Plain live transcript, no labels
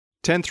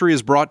10-3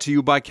 is brought to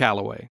you by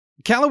Callaway.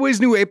 Callaway's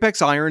new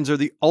Apex irons are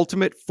the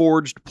ultimate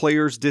forged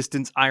player's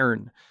distance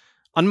iron.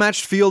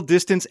 Unmatched field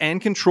distance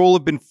and control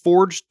have been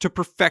forged to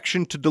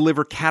perfection to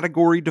deliver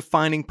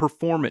category-defining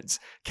performance.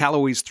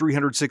 Callaway's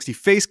 360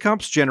 face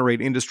cups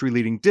generate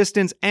industry-leading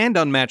distance and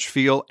unmatched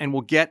feel and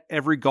will get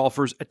every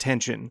golfer's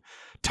attention.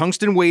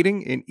 Tungsten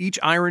weighting in each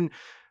iron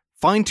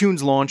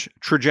fine-tunes launch,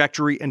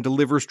 trajectory, and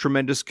delivers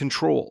tremendous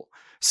control.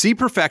 See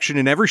perfection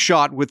in every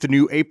shot with the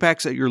new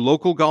Apex at your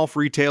local golf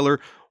retailer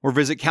or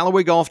visit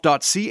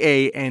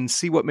CallawayGolf.ca and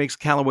see what makes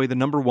Callaway the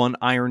 #1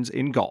 irons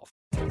in golf.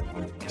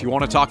 Do you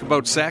want to talk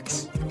about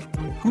sex?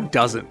 Who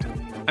doesn't?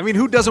 I mean,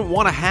 who doesn't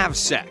want to have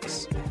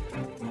sex?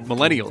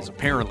 Millennials,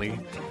 apparently.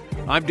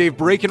 I'm Dave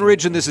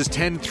Breckenridge, and this is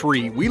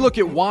 10-3. We look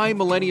at why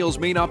millennials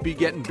may not be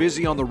getting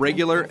busy on the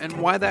regular and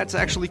why that's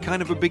actually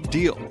kind of a big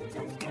deal.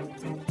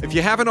 If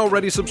you haven't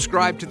already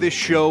subscribed to this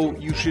show,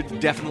 you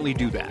should definitely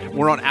do that.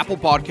 We're on Apple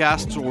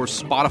Podcasts or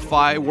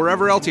Spotify,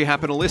 wherever else you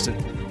happen to listen.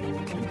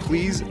 And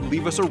please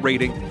leave us a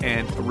rating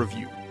and a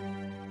review.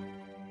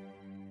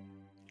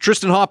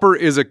 Tristan Hopper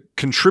is a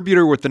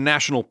contributor with the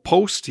National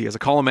Post. He has a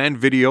column and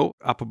video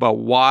up about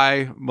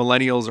why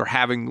millennials are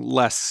having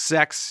less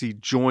sex. He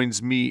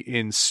joins me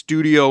in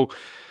studio.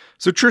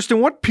 So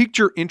Tristan, what piqued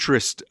your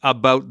interest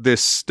about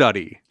this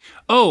study?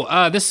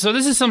 This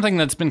is something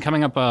that's been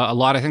coming up a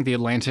lot. I think The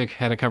Atlantic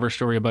had a cover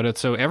story about it.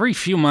 So every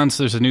few months,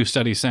 there's a new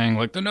study saying,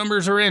 like, the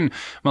numbers are in.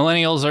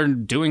 Millennials are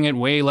doing it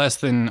way less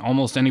than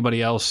almost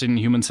anybody else in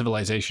human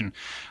civilization.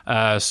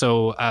 There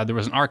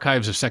was an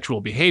Archives of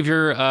Sexual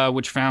Behavior,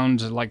 which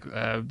found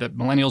that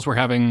millennials were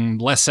having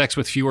less sex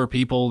with fewer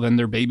people than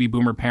their baby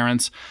boomer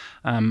parents.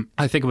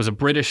 I think it was a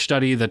British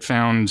study that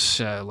found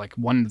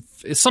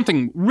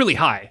something really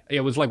high.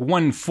 It was like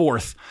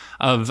 1/4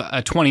 of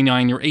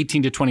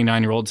 18 to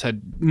 29-year-olds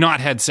had not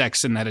had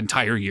sex in that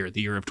entire year,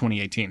 the year of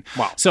 2018.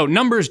 Wow. So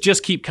numbers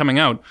just keep coming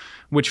out,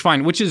 which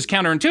is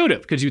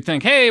counterintuitive because you'd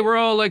think, hey, we're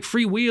all like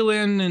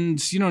freewheeling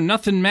and,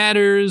 nothing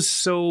matters.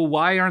 So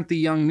why aren't the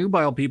young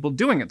nubile people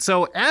doing it?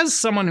 So as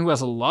someone who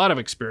has a lot of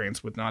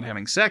experience with not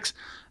having sex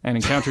and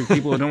encountering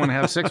people who don't want to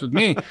have sex with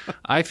me,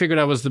 I figured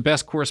I was the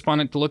best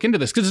correspondent to look into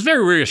this because it's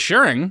very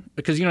reassuring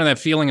because that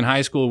feeling in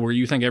high school where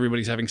you think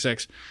everybody's having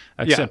sex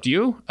except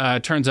you.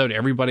 Turns out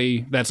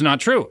that's not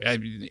true.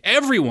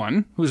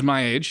 Everyone who's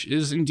my age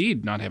is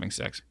indeed not having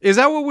sex. Is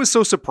that what was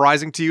so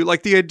surprising to you?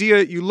 Like the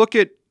idea, you look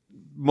at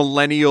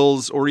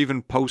millennials or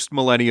even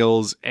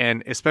post-millennials,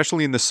 and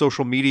especially in the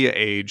social media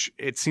age,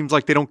 it seems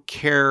like they don't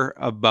care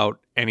about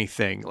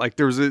anything. Like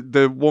there was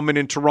the woman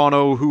in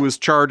Toronto who was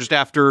charged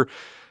after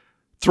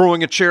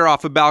throwing a chair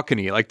off a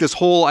balcony. Like this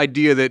whole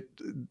idea that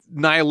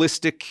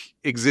nihilistic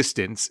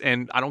existence,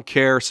 and I don't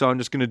care, so I'm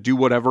just going to do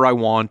whatever I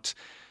want.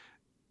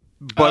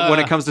 But when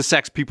it comes to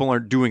sex, people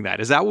aren't doing that.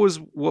 Is that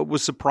what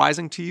was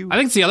surprising to you? I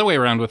think it's the other way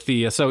around with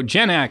so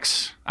Gen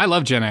X. I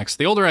love Gen X.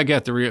 The older I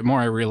get, the more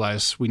I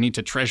realize we need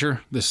to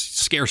treasure this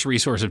scarce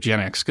resource of Gen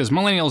X because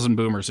millennials and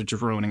boomers are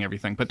just ruining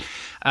everything. But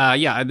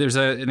there's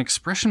an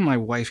expression my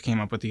wife came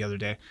up with the other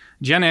day.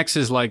 Gen X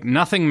is like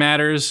nothing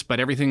matters, but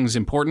everything's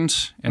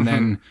important. And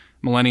then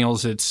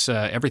millennials, it's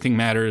everything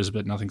matters,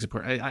 but nothing's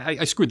important.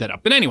 I screwed that up.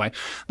 But anyway,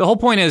 the whole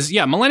point is,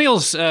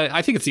 millennials,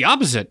 I think it's the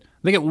opposite.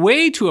 They get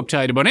way too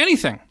uptight about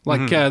anything.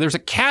 Like there's a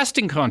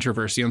casting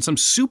controversy on some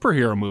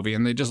superhero movie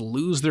and they just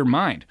lose their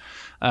mind.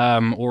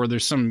 Or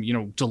there's some,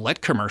 Gillette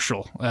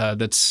commercial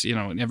that's,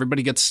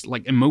 everybody gets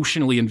like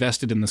emotionally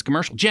invested in this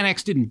commercial. Gen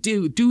X didn't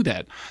do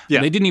that. Yeah.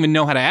 They didn't even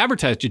know how to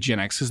advertise to Gen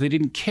X because they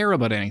didn't care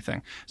about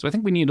anything. So I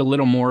think we need a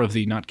little more of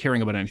the not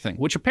caring about anything,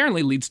 which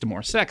apparently leads to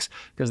more sex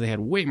because they had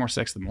way more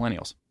sex than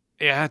millennials.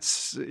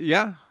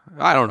 Yeah,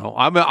 I don't know.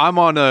 I'm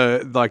on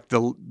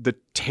the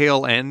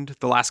tail end,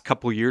 the last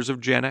couple years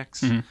of Gen X.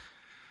 Mm-hmm.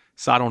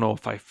 So I don't know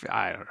if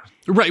I don't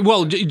know. Right.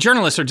 Well,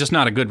 journalists are just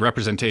not a good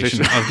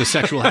representation of the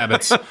sexual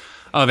habits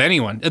of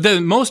anyone.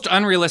 The most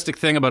unrealistic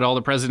thing about all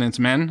the president's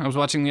men I was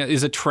watching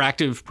is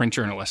attractive print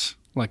journalists.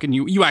 Like, and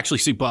you actually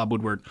see Bob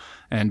Woodward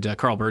and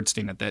Carl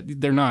Bernstein at that.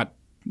 They're not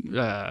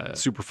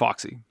super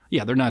foxy.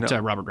 Yeah, they're not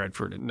Robert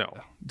Redford and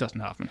Dustin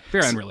Hoffman.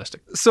 Very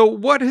unrealistic. So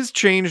what has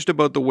changed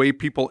about the way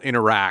people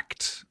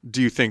interact, do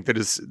you think, that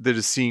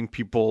is seeing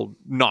people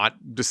not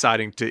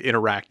deciding to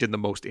interact in the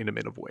most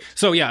intimate of ways?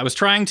 So I was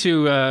trying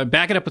to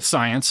back it up with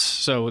science.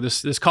 So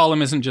this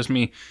column isn't just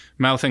me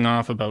mouthing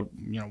off about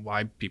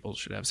why people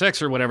should have sex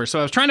or whatever. So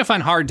I was trying to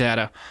find hard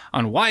data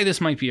on why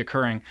this might be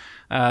occurring.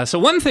 So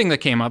one thing that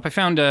came up, I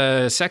found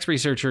a sex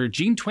researcher,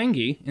 Jean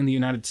Twenge, in the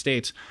United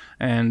States,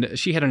 and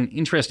she had an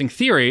interesting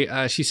theory.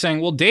 She's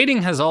saying, well, dating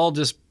has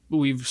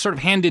we've sort of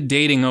handed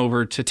dating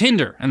over to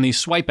Tinder and these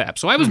swipe apps.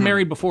 So I was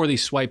married before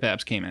these swipe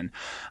apps came in.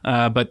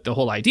 But the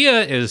whole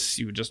idea is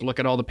you would just look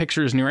at all the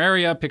pictures in your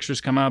area.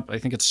 Pictures come up. I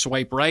think it's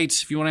swipe right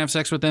if you want to have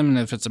sex with them. And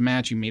if it's a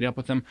match, you meet up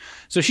with them.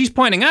 So she's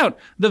pointing out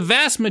the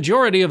vast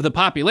majority of the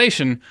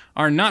population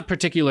are not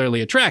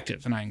particularly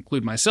attractive. And I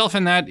include myself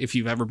in that. If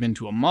you've ever been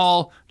to a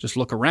mall, just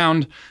look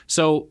around.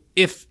 So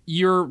if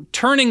you're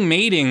turning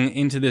mating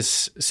into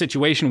this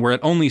situation where it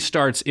only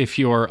starts if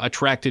you're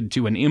attracted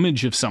to an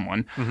image of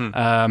someone,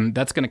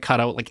 that's going to cut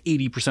out like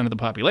 80% of the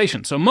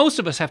population. So most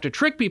of us have to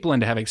trick people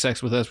into having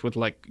sex with us with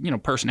like,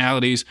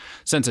 personalities,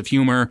 sense of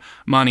humor,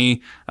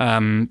 money,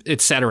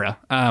 etc.,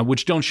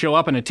 which don't show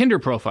up in a Tinder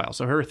profile.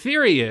 So her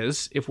theory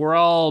is if we're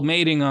all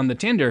mating on the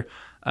Tinder,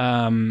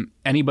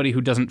 anybody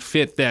who doesn't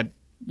fit that,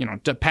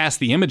 to pass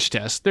the image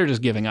test, they're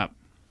just giving up.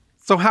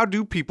 So how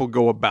do people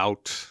go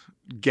about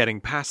getting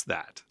past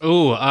that?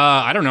 Oh,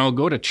 I don't know.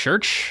 Go to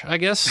church, I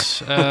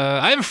guess.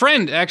 I have a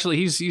friend, actually.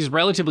 He's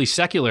relatively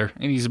secular,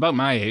 and he's about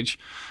my age.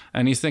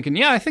 And he's thinking,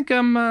 yeah, I think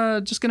I'm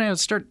just going to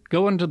start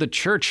going to the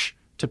church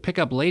to pick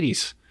up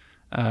ladies.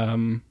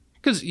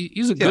 Because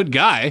he's a good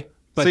guy,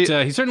 but he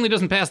certainly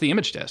doesn't pass the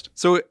image test.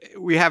 So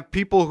we have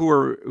people who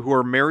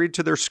are married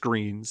to their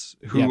screens,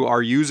 who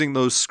are using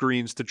those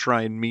screens to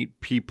try and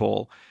meet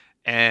people.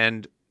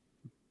 And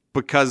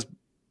because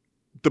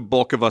the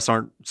bulk of us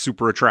aren't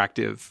super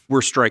attractive,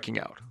 we're striking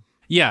out.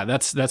 Yeah,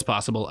 that's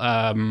possible.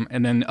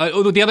 And then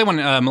the other one,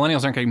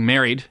 millennials aren't getting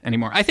married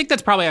anymore. I think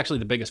that's probably actually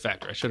the biggest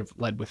factor. I should have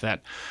led with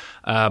that.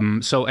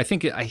 So I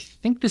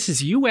think this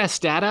is U.S.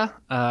 data,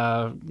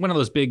 one of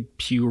those big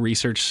Pew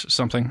Research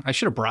something. I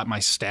should have brought my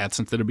stats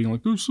instead of being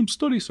like, there's some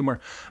study somewhere.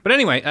 But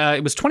anyway,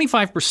 it was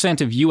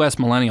 25% of U.S.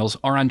 millennials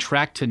are on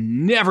track to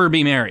never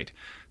be married.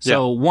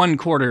 So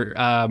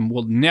 1/4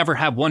 will never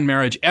have one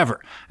marriage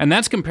ever. And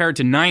that's compared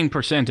to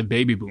 9% of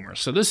baby boomers.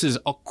 So this is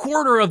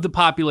 1/4 of the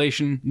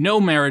population, no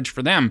marriage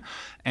for them.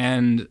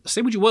 And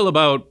say what you will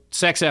about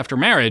sex after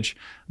marriage,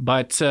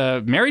 but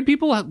married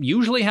people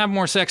usually have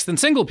more sex than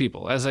single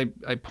people. As I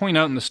point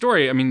out in the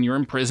story, I mean, you're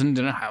imprisoned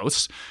in a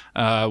house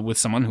with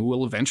someone who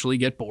will eventually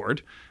get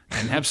bored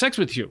and have sex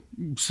with you,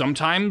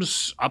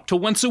 sometimes up to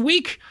once a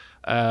week.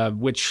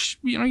 Which,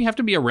 you have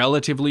to be a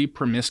relatively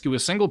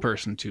promiscuous single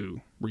person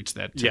to reach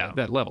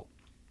that level.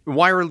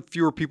 Why are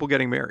fewer people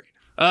getting married?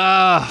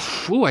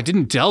 I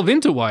didn't delve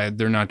into why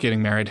they're not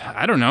getting married.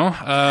 I don't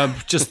know.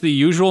 Just the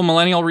usual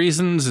millennial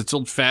reasons. It's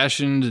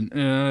old-fashioned, and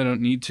I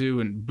don't need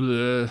to, and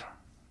blah.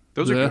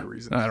 Those are good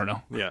reasons. I don't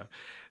know. Yeah.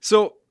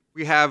 So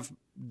we have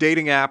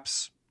dating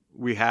apps.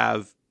 We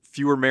have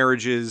fewer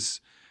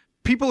marriages.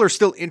 People are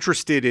still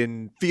interested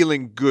in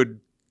feeling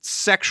good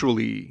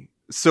sexually,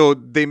 so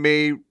they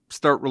may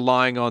start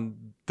relying on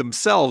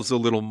themselves a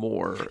little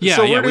more.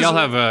 Yeah, we all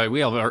have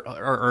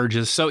our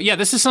urges. So yeah,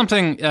 this is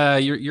something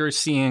you're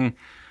seeing.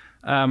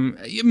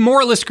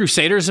 Moralist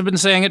crusaders have been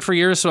saying it for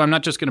years, so I'm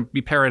not just going to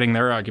be parroting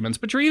their arguments,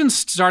 but you're even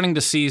starting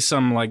to see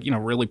some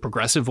really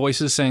progressive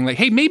voices saying like,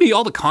 hey, maybe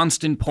all the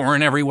constant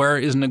porn everywhere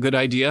isn't a good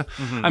idea.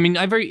 I mean,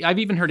 I've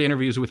even heard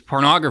interviews with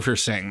pornographers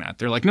saying that.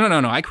 They're like, no,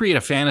 I create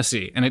a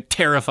fantasy and it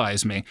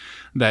terrifies me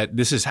that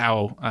this is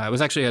how I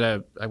was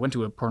actually I went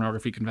to a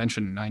pornography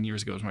convention 9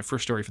 years ago. It was my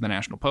first story for the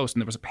National Post,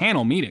 and there was a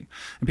panel meeting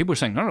and people were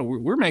saying, no,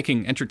 we're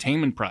making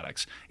entertainment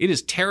products. It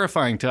is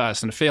terrifying to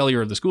us and a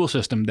failure of the school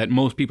system that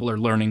most people are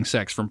learning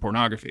sex from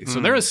pornography.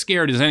 So they're as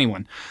scared as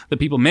anyone, the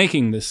people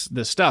making this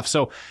stuff.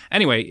 So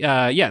anyway,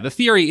 the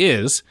theory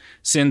is,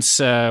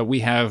 since we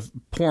have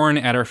porn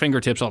at our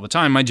fingertips all the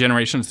time, my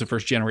generation is the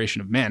first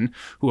generation of men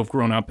who have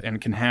grown up and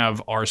can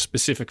have our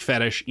specific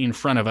fetish in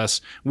front of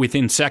us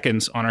within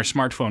seconds on our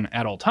smartphone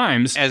at all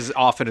times. As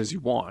often as you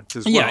want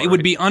as well. Yeah, it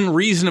would be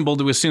unreasonable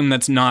to assume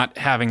that's not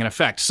having an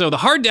effect. So the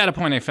hard data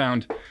point I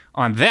found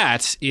on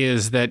that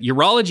is that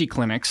urology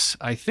clinics,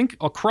 I think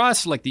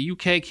across like the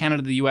UK,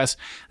 Canada, the US,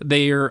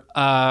 they're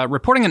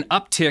reporting an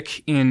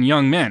uptick in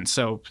young men.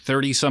 So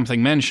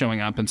 30-something men showing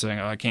up and saying,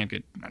 I can't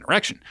get an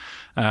erection.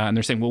 And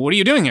they're saying, well, what are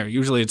you doing here?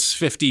 Usually it's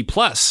 50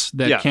 plus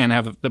that can't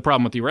have the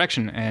problem with the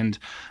erection. And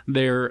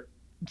they're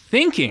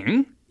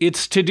thinking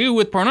it's to do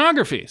with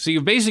pornography. So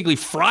you've basically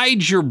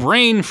fried your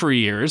brain for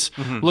years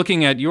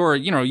looking at you're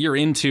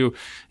into,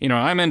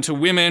 I'm into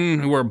women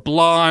who are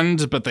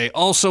blonde, but they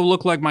also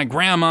look like my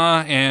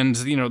grandma. And,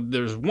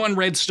 there's one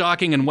red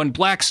stocking and one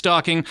black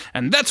stocking.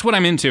 And that's what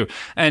I'm into.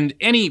 And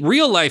any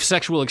real life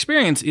sexual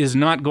experience is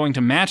not going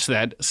to match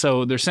that.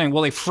 So they're saying,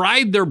 well, they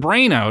fried their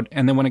brain out.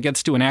 And then when it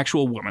gets to an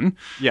actual woman,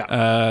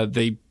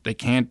 they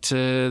can't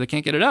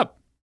get it up.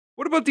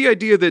 What about the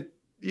idea that,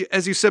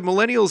 as you said,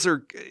 millennials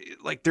are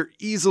they're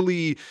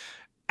easily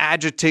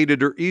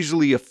agitated or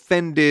easily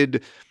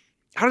offended?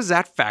 How does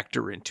that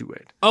factor into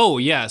it? Oh,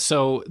 yeah.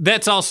 So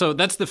that's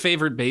the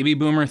favorite baby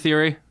boomer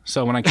theory.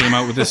 So when I came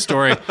out with this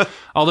story,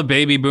 all the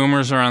baby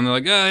boomers are on, they're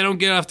like, I don't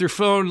get off their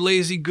phone,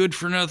 lazy, good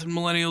for nothing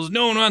millennials.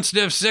 No one wants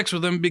to have sex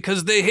with them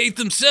because they hate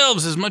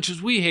themselves as much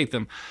as we hate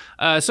them.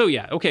 So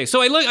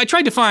I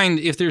tried to find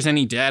if there's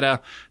any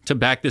data to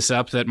back this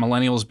up, that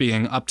millennials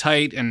being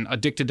uptight and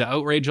addicted to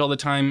outrage all the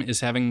time is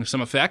having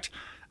some effect.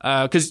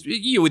 Because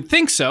you would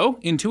think so,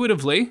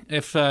 intuitively.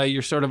 If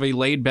you're sort of a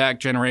laid-back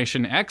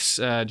Generation X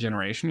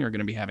generation, you're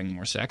going to be having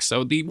more sex.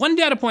 So the one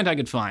data point I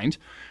could find,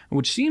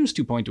 which seems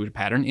to point to a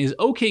pattern, is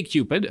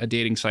OkCupid, a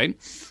dating site,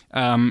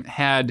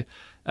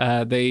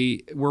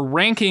 they were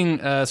ranking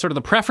sort of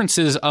the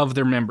preferences of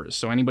their members.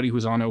 So anybody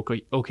who's on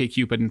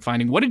OkCupid and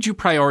finding, what did you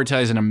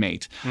prioritize in a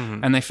mate?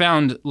 And they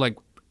found,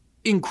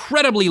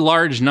 incredibly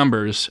large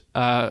numbers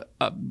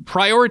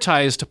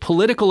prioritized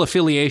political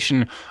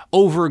affiliation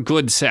over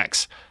good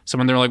sex. So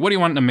when they're like, what do you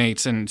want in a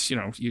mate? And,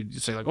 you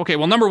say like, okay,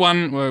 well, number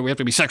one, we have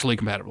to be sexually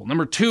compatible.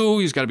 Number two,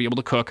 he's got to be able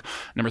to cook.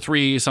 Number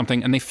three,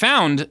 something. And they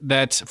found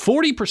that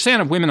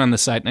 40% of women on the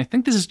site, and I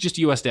think this is just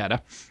U.S.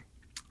 data,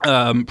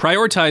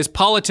 prioritize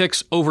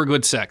politics over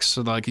good sex.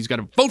 So like he's got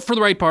to vote for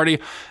the right party,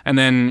 and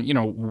then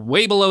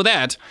way below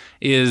that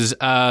is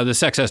the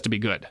sex has to be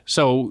good.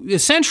 So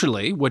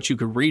essentially, what you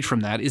could read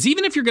from that is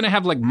even if you're going to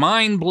have like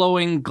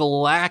mind-blowing,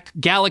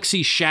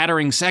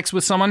 galaxy-shattering sex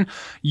with someone,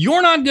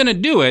 you're not going to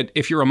do it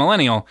if you're a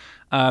millennial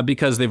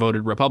because they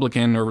voted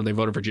Republican or they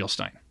voted for Jill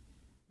Stein.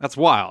 That's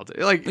wild.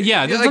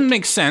 It doesn't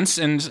make sense,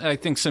 and I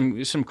think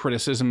some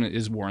criticism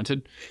is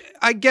warranted.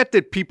 I get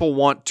that people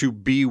want to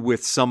be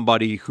with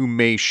somebody who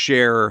may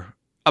share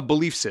a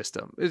belief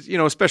system,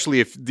 especially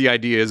if the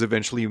idea is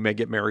eventually you may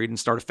get married and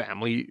start a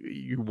family.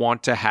 You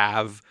want to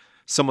have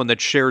someone that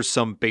shares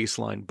some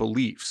baseline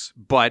beliefs.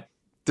 But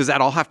does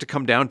that all have to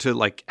come down to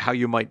like how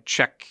you might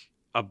check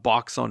a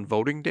box on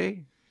voting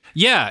day?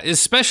 Yeah,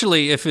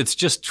 especially if it's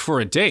just for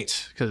a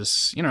date.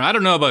 Because, I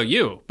don't know about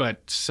you,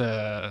 but,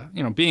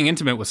 being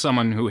intimate with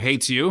someone who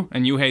hates you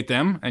and you hate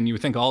them and you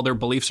think all their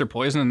beliefs are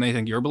poison and they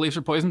think your beliefs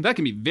are poison, that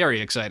can be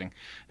very exciting.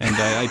 And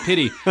I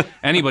pity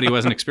anybody who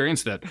hasn't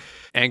experienced that.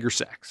 Anger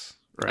sex,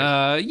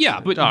 right?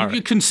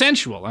 But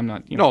consensual. I'm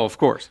not, No, of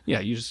course. Yeah,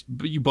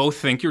 you both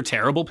think you're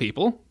terrible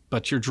people,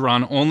 but you're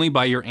drawn only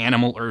by your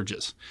animal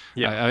urges.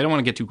 Yeah. I don't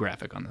want to get too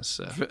graphic on this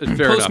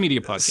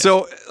post-media podcast.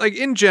 So, like,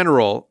 in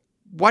general,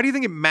 why do you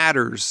think it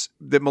matters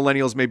that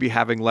millennials may be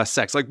having less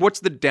sex? Like,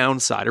 what's the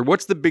downside, or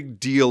what's the big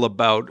deal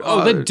about...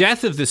 the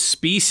death of the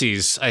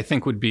species, I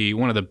think, would be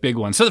one of the big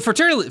ones. So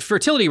the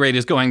fertility rate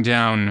is going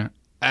down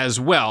as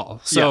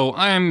well. So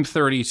I'm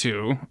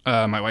 32,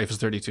 my wife is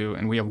 32,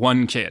 and we have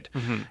one kid.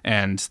 Mm-hmm.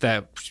 And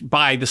that,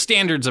 by the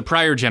standards of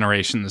prior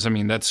generations, I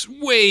mean, that's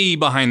way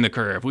behind the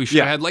curve. We should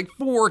have had like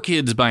 4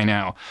 kids by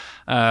now.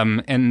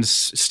 And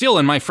still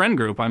in my friend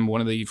group, I'm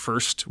one of the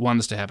first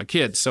ones to have a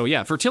kid. So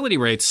yeah, fertility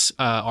rates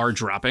are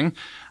dropping,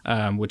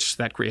 which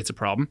that creates a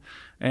problem.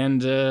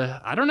 And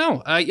I don't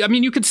know. I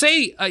mean, you could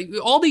say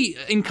all the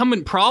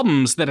incumbent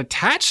problems that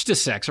attach to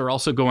sex are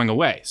also going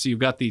away. So you've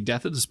got the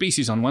death of the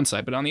species on one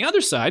side, but on the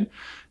other side,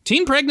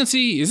 teen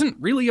pregnancy isn't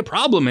really a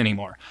problem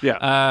anymore.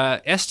 Yeah.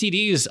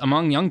 STDs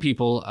among young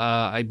people,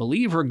 I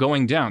believe, are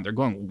going down. They're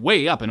going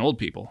way up in old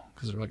people.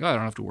 Because they're like, I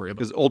don't have to worry about...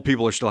 Because old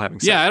people are still having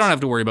sex. Yeah, I don't have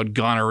to worry about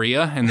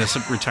gonorrhea in this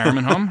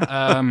retirement home.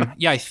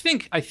 I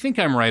think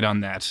I'm right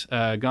on that.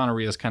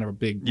 Gonorrhea is kind of a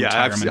big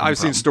retirement I've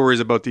seen stories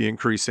about the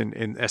increase in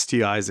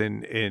STIs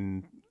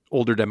in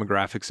older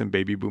demographics and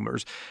baby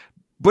boomers.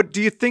 But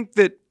do you think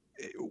that...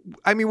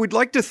 I mean, we'd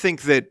like to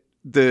think that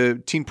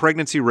the teen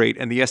pregnancy rate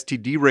and the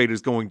STD rate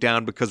is going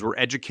down because we're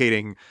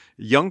educating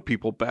young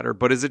people better.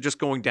 But is it just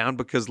going down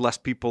because less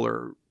people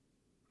are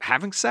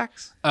having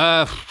sex?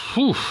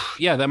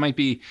 Yeah, that might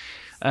be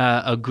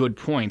a good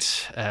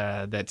point,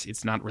 that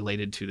it's not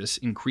related to this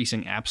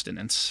increasing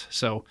abstinence.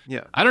 So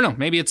yeah. I don't know.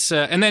 Maybe it's...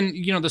 and then,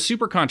 the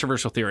super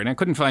controversial theory, and I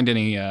couldn't find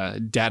any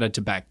data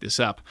to back this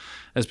up,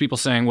 as people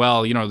saying,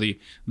 well, the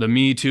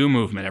Me Too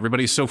movement,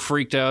 everybody's so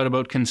freaked out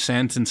about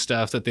consent and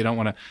stuff that they don't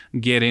want to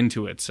get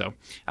into it. So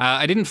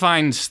I didn't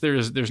find...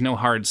 There's no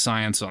hard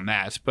science on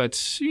that,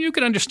 but you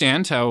could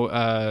understand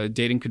how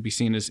dating could be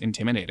seen as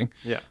intimidating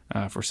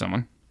for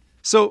someone.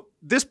 So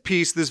this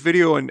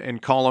video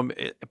and column,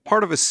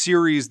 part of a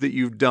series that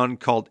you've done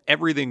called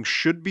Everything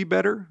Should Be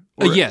Better?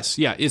 Yes.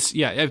 Yeah.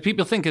 If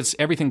people think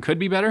everything could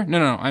be better.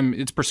 No.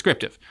 It's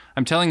prescriptive.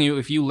 I'm telling you,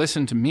 if you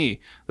listen to me,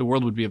 the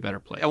world would be a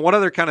better place. And what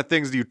other kind of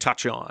things do you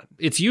touch on?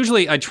 It's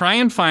usually, I try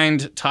and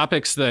find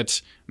topics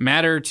that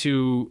matter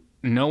to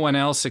no one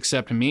else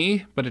except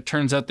me, but it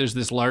turns out there's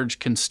this large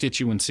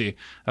constituency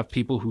of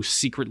people who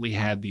secretly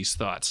had these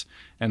thoughts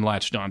and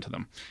latched onto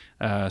them.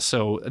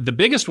 So the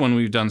biggest one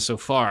we've done so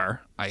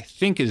far, I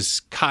think,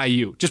 is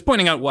Caillou. Just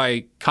pointing out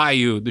why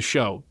Caillou, the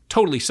show,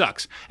 totally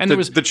sucks. And there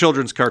was the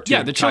children's cartoon.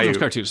 Yeah, the children's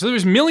cartoon. So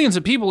there's millions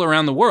of people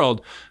around the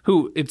world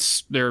who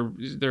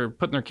they're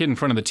putting their kid in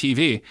front of the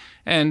TV,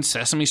 and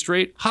Sesame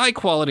Street, high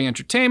quality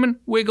entertainment,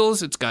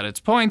 Wiggles, it's got its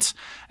points,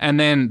 and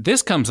then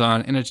this comes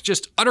on and it's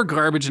just utter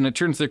garbage and it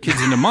turns their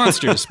kids into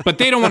monsters. But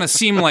they don't want to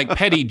seem like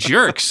petty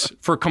jerks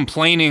for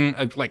complaining,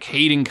 like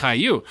hating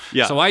Caillou.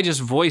 Yeah. So I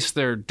just voice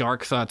their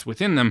dark thoughts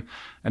within them.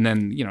 And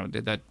then,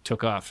 that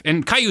took off.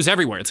 And Caillou's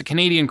everywhere. It's a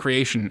Canadian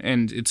creation,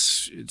 and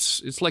it's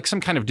like some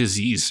kind of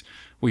disease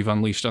we've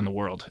unleashed on the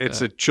world.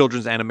 It's a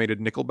children's animated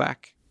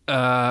Nickelback.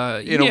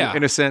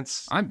 In a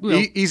sense.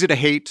 Easy to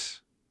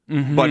hate,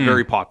 but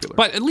very popular.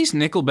 But at least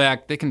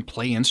Nickelback, they can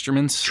play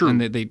instruments. True.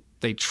 And they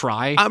they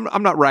try.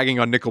 I'm not ragging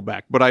on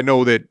Nickelback, but I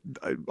know that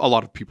a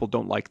lot of people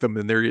don't like them,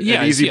 and they're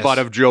an easy butt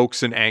of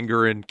jokes and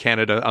anger, and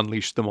Canada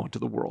unleashed them onto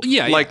the world.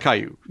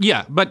 Caillou.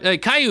 Yeah,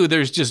 but Caillou,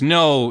 there's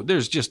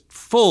just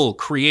full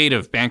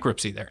creative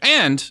bankruptcy there.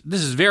 And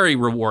this is very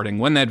rewarding.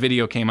 When that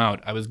video came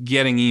out, I was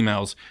getting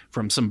emails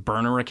from some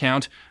burner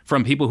account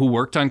from people who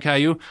worked on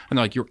Caillou, and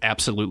they're like, you're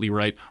absolutely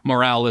right.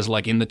 Morale is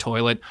like in the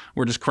toilet.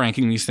 We're just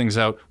cranking these things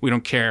out. We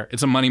don't care.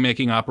 It's a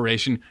money-making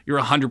operation. You're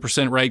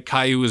 100% right.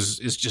 Caillou is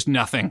just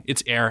nothing.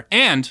 It's air.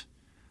 And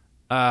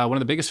one of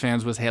the biggest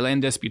fans was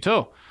Hélène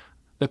Desputot,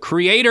 the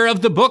creator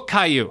of the book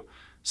Caillou.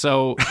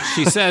 So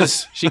she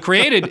says she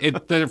created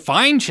it. They're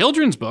fine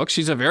children's books.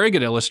 She's a very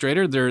good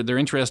illustrator. They're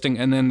interesting.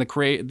 And then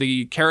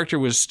the character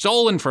was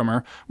stolen from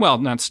her. Well,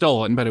 not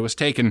stolen, but it was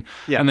taken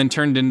and then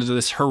turned into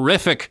this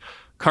horrific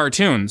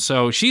cartoon.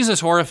 So she's as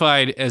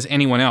horrified as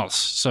anyone else.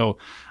 So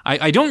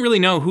I don't really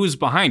know who's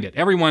behind it.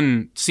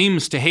 Everyone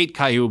seems to hate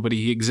Caillou, but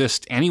he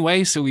exists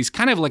anyway. So he's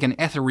kind of like an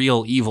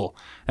ethereal evil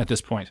at this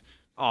point.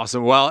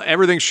 Awesome. Well,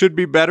 everything should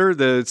be better.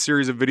 The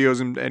series of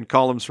videos and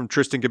columns from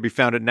Tristan can be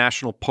found at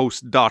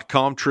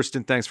nationalpost.com.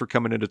 Tristan, thanks for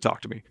coming in to talk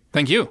to me.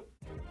 Thank you.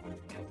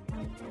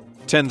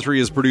 10-3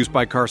 is produced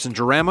by Carson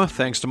Jarama.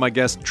 Thanks to my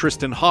guest,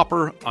 Tristan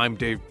Hopper. I'm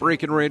Dave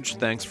Breckenridge.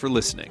 Thanks for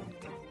listening.